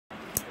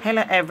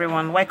Hello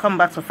everyone, welcome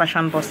back to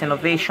Fashion Boss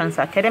Innovations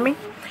Academy.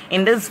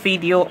 In this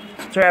tutorial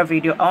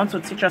video, I want to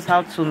teach us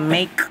how to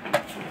make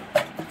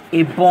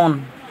a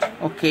bun,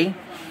 okay,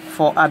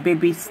 for a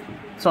baby's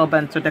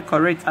turban, to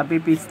decorate a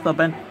baby's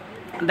turban.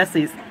 This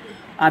is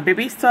a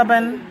baby's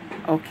turban,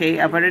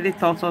 okay. I've already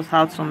taught us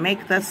how to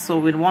make this, so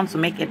we want to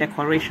make a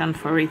decoration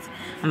for it.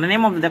 And the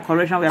name of the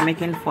decoration we are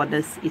making for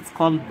this, it's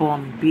called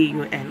BUN,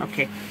 B-U-N,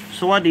 okay.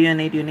 So what do you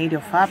need? You need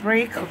your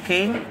fabric,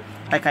 okay.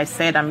 Like I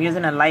said, I'm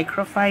using a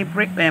lycra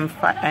fabric,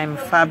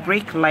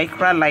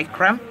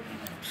 lycra.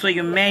 So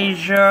you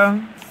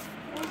measure,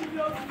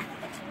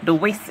 the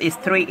waist is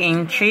 3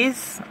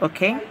 inches,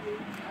 okay,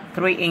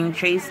 3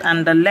 inches,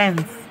 and the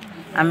length,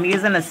 I'm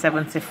using a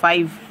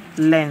 75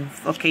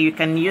 length, okay. You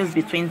can use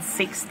between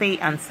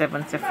 60 and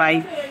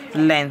 75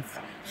 length.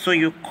 So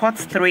you cut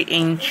 3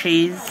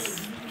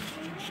 inches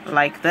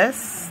like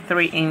this,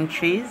 3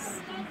 inches,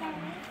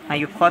 and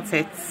you cut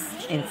it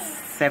in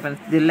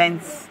the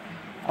length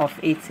of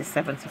it is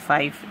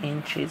 75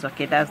 inches,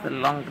 okay. That's the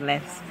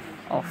longness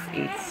of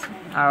it.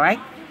 All right,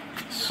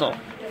 so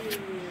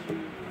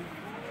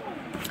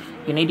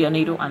you need your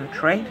needle and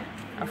thread,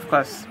 of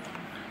course.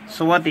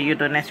 So what do you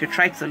do next? You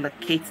try to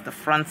locate the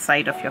front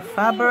side of your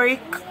fabric,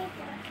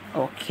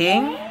 okay.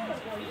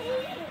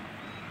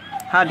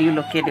 How do you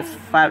locate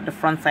the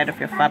front side of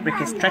your fabric?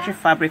 Is stretchy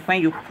fabric.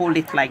 When you pull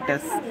it like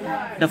this,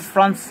 the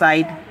front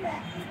side,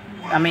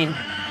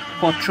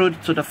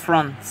 protrude to the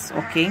front,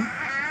 okay.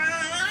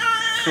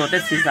 So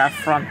this is our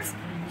front.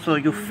 So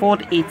you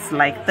fold it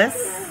like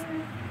this,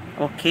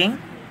 okay.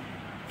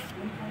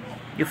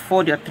 You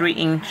fold your 3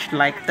 inch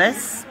like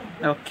this,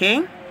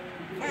 okay.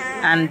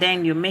 And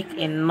then you make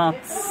a knot.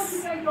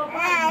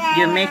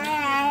 You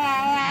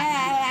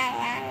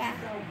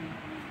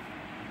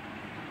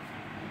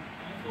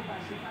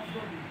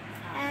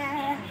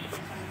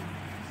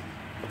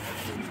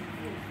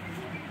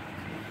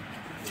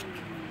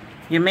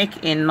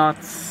make a knot,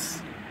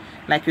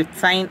 like you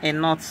tie a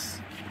knot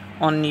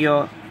on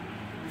your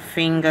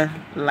finger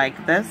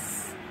like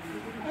this,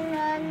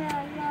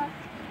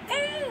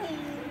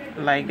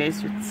 like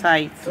this. You tie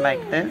it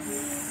like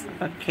this,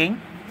 okay,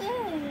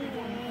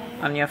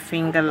 on your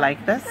finger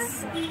like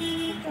this,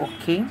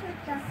 okay,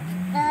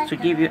 to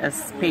give you a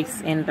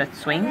space in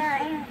between,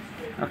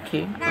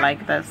 okay,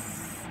 like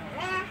this.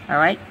 All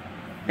right,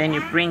 then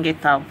you bring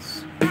it out.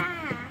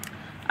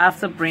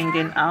 After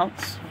bringing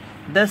out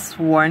this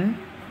one,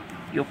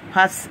 you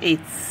pass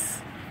it,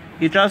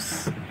 you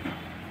just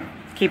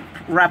keep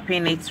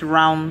wrapping it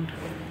around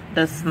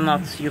this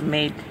knot you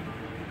made,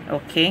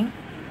 okay,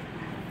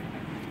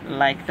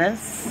 like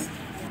this.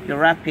 You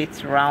wrap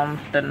it around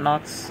the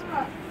knots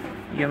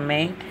you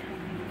made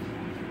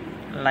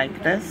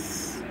like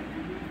this,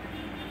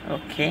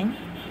 okay.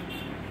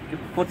 You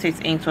put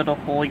it into the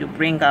hole, you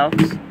bring out,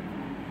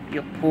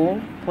 you pull,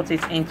 put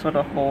it into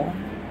the hole,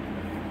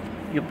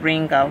 you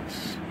bring out,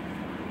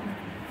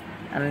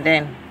 and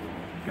then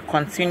you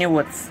continue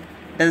with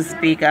this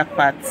bigger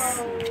part.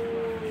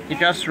 You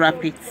just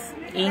wrap it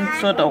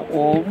into the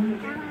hole,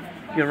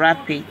 you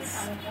wrap it,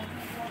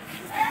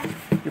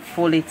 you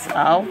pull it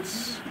out,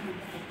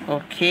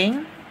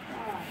 okay.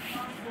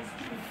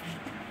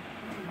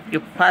 You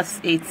pass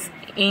it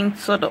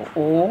into the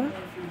hole,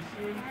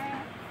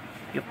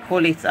 you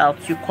pull it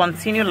out. You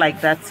continue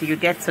like that till you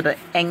get to the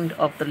end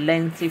of the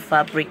lengthy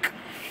fabric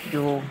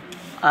you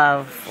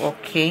have,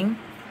 okay.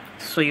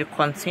 So you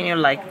continue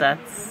like that,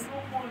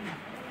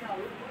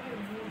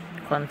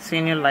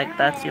 continue like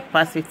that. You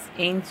pass it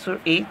into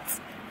it.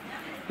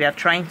 We are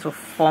trying to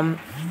form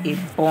a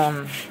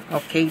bun,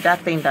 okay. That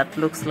thing that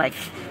looks like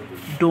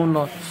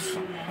donuts,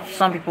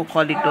 some people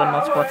call it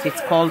donuts, but it's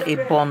called a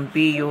bun,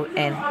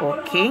 B-U-N,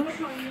 okay.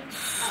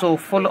 So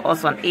follow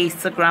us on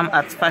Instagram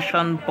at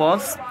Fashion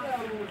Boss,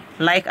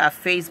 like our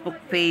Facebook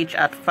page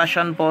at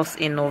Fashion Boss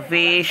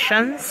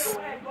Innovations,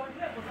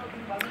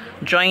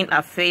 join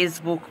our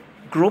Facebook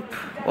group,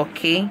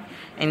 okay.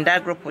 In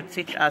that group we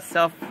teach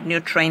ourselves new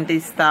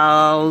trendy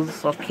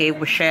styles, okay.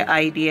 We share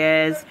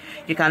ideas.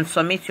 You can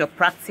submit your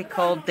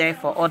practical there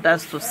for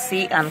others to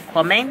see and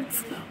comment,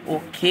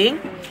 okay.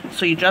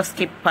 So you just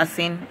keep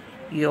passing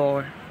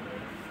your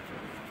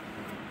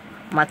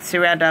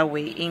material that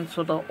way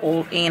into the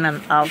hole, in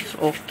and out,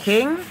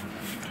 okay.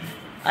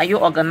 Are you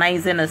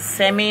organizing a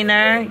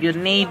seminar? You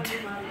need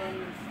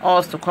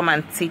us to come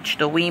and teach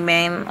the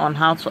women on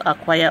how to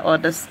acquire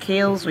other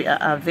skills. We are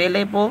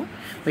available.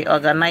 We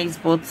organize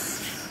both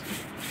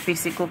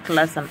physical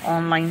class and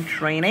online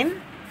training.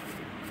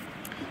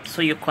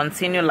 So you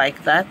continue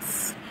like that.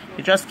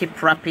 You just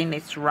keep wrapping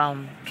it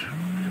round,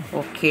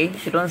 okay.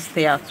 You don't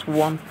stay at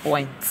one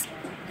point.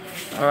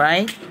 All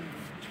right,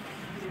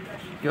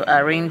 you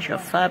arrange your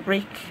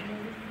fabric,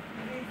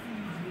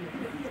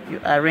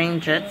 you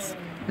arrange it,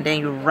 and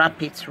then you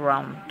wrap it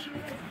round.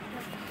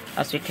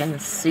 As you can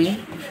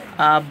see,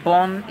 our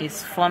bun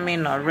is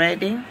forming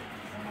already.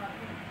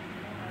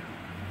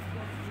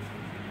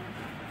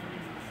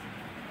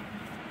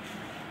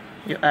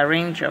 You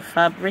arrange your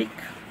fabric.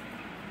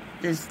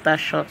 This is that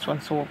short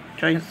one, so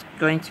we're just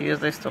going to use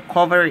this to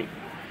cover it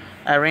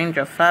arrange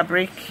your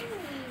fabric,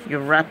 you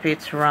wrap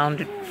it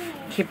around,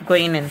 keep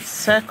going in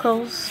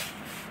circles.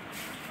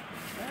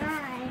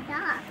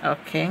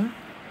 Okay,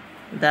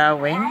 that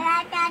way.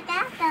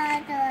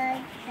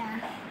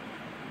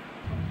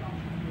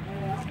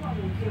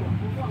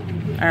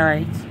 All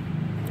right,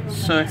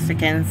 so as you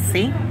can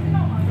see,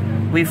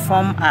 we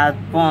form our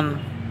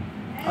bun,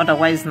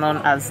 otherwise known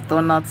as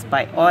donuts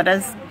by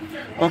others.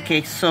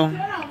 Okay, so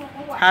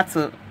how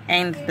to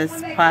end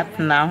this part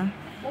now?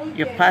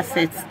 You pass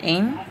it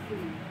in,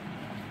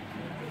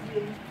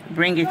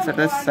 bring it to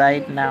this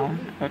side now.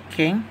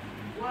 Okay,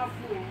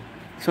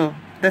 so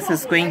this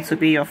is going to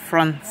be your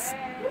front.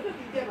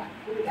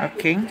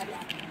 Okay,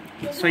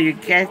 so you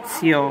get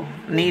your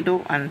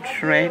needle and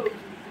thread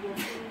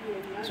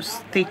to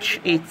stitch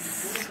it.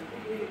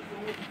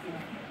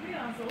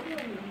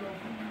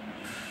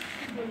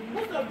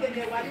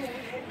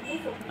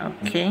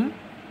 Okay,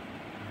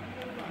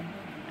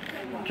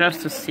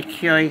 just to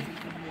secure it.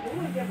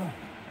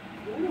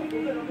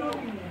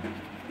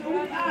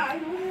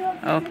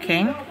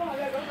 Okay,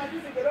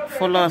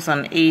 follow us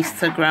on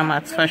Instagram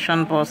at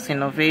Fashion Boss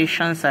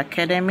Innovations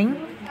Academy.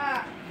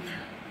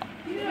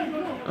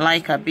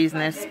 Like our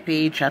business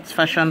page at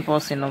Fashion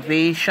Boss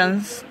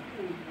Innovations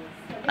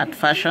at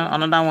Fashion.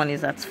 Another one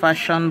is at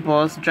Fashion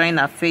Boss. Join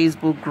our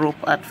Facebook group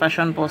at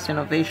Fashion Boss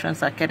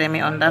Innovations Academy.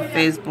 On that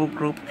Facebook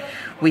group,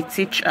 we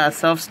teach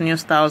ourselves new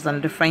styles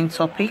and different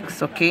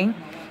topics. Okay,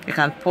 you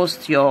can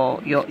post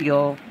your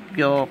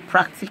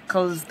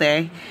practicals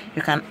there.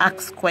 You can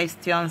ask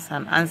questions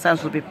and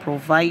answers will be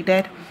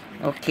provided.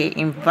 Okay,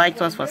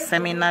 invite us for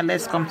seminar.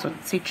 Let's come to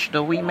teach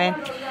the women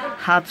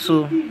how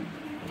to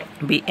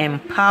be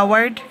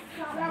empowered.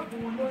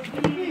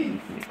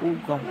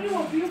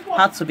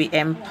 How to be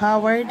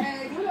empowered.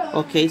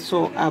 Okay,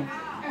 so our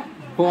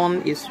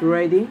bun is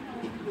ready,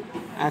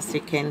 as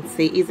you can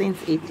see. Isn't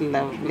it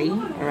lovely,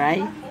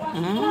 right?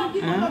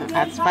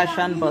 At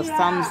Fashion Boss,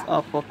 thumbs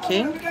up.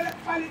 Okay,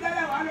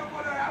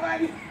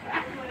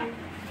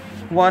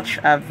 watch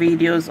our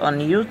videos on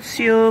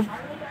YouTube.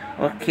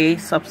 Okay,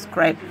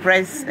 subscribe,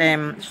 press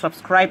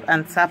subscribe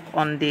and tap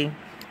on the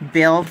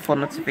bell for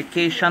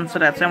notification, so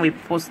that when we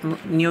post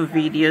new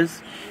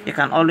videos you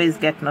can always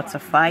get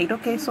notified.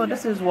 Okay, so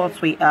this is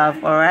what we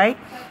have. All right,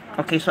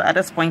 okay, so at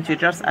this point you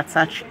just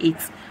attach it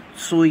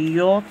to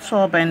your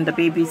turban, the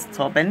baby's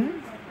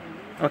turban.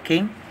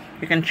 Okay,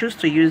 you can choose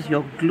to use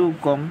your glue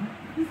gum.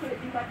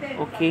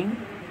 Okay,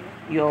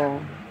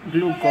 your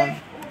glue gum.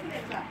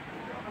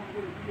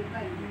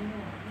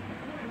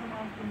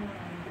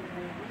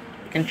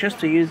 You can choose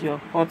to use your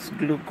hot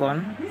glue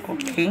gun.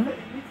 Okay,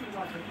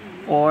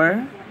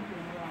 or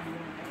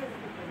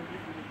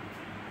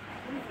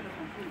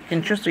you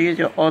can choose to use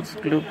your hot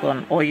glue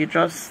gun, or you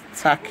just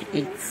tack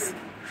it,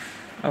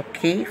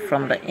 okay,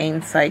 from the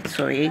inside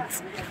to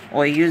it,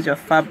 or use your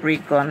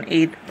fabric gun.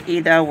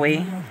 Either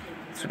way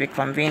to be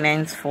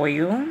convenient for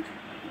you.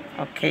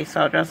 Okay,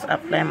 so I'll just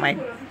apply my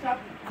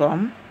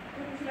gum.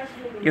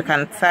 You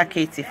can tack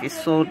it if you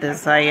so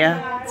desire.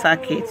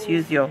 Tack it,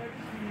 use your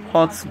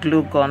hot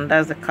glue gun,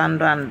 that's the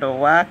candle and the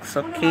wax.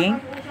 Okay,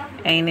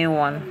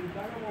 anyone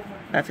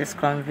that is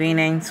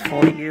convenient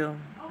for you.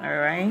 All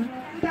right,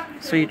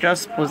 so you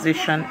just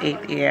position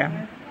it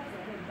here.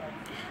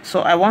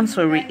 So I want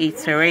to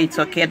reiterate,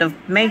 okay, the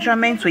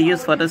measurement we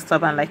use for this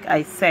turban, like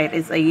I said,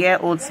 is a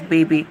year-old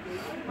baby.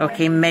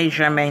 Okay,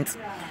 measurement.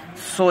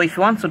 So if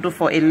you want to do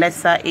for a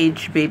lesser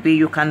age baby,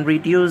 you can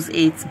reduce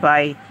it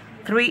by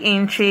 3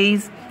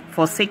 inches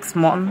for 6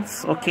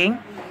 months. Okay,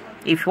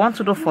 if you want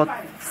to do for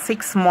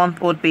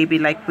 6-month-old baby,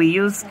 like we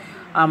use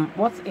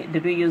what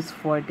did we use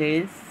for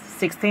this?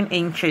 16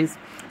 inches.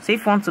 So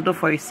if you want to do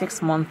for a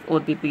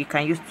 6-month-old baby, you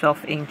can use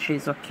 12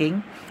 inches. Okay,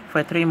 for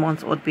a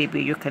 3-month-old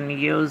baby, you can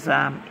use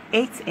 8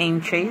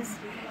 inches,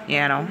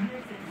 you know,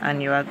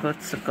 and you are good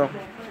to go.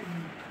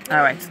 All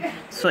right,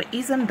 so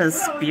isn't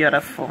this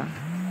beautiful?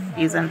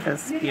 Isn't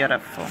this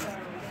beautiful?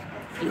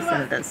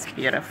 Isn't this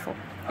beautiful?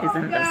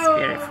 Isn't this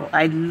beautiful?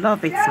 I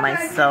love it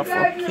myself.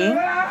 Okay,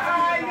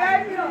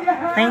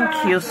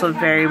 thank you so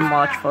very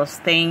much for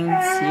staying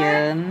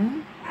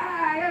tuned.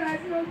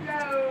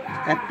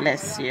 God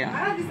bless you.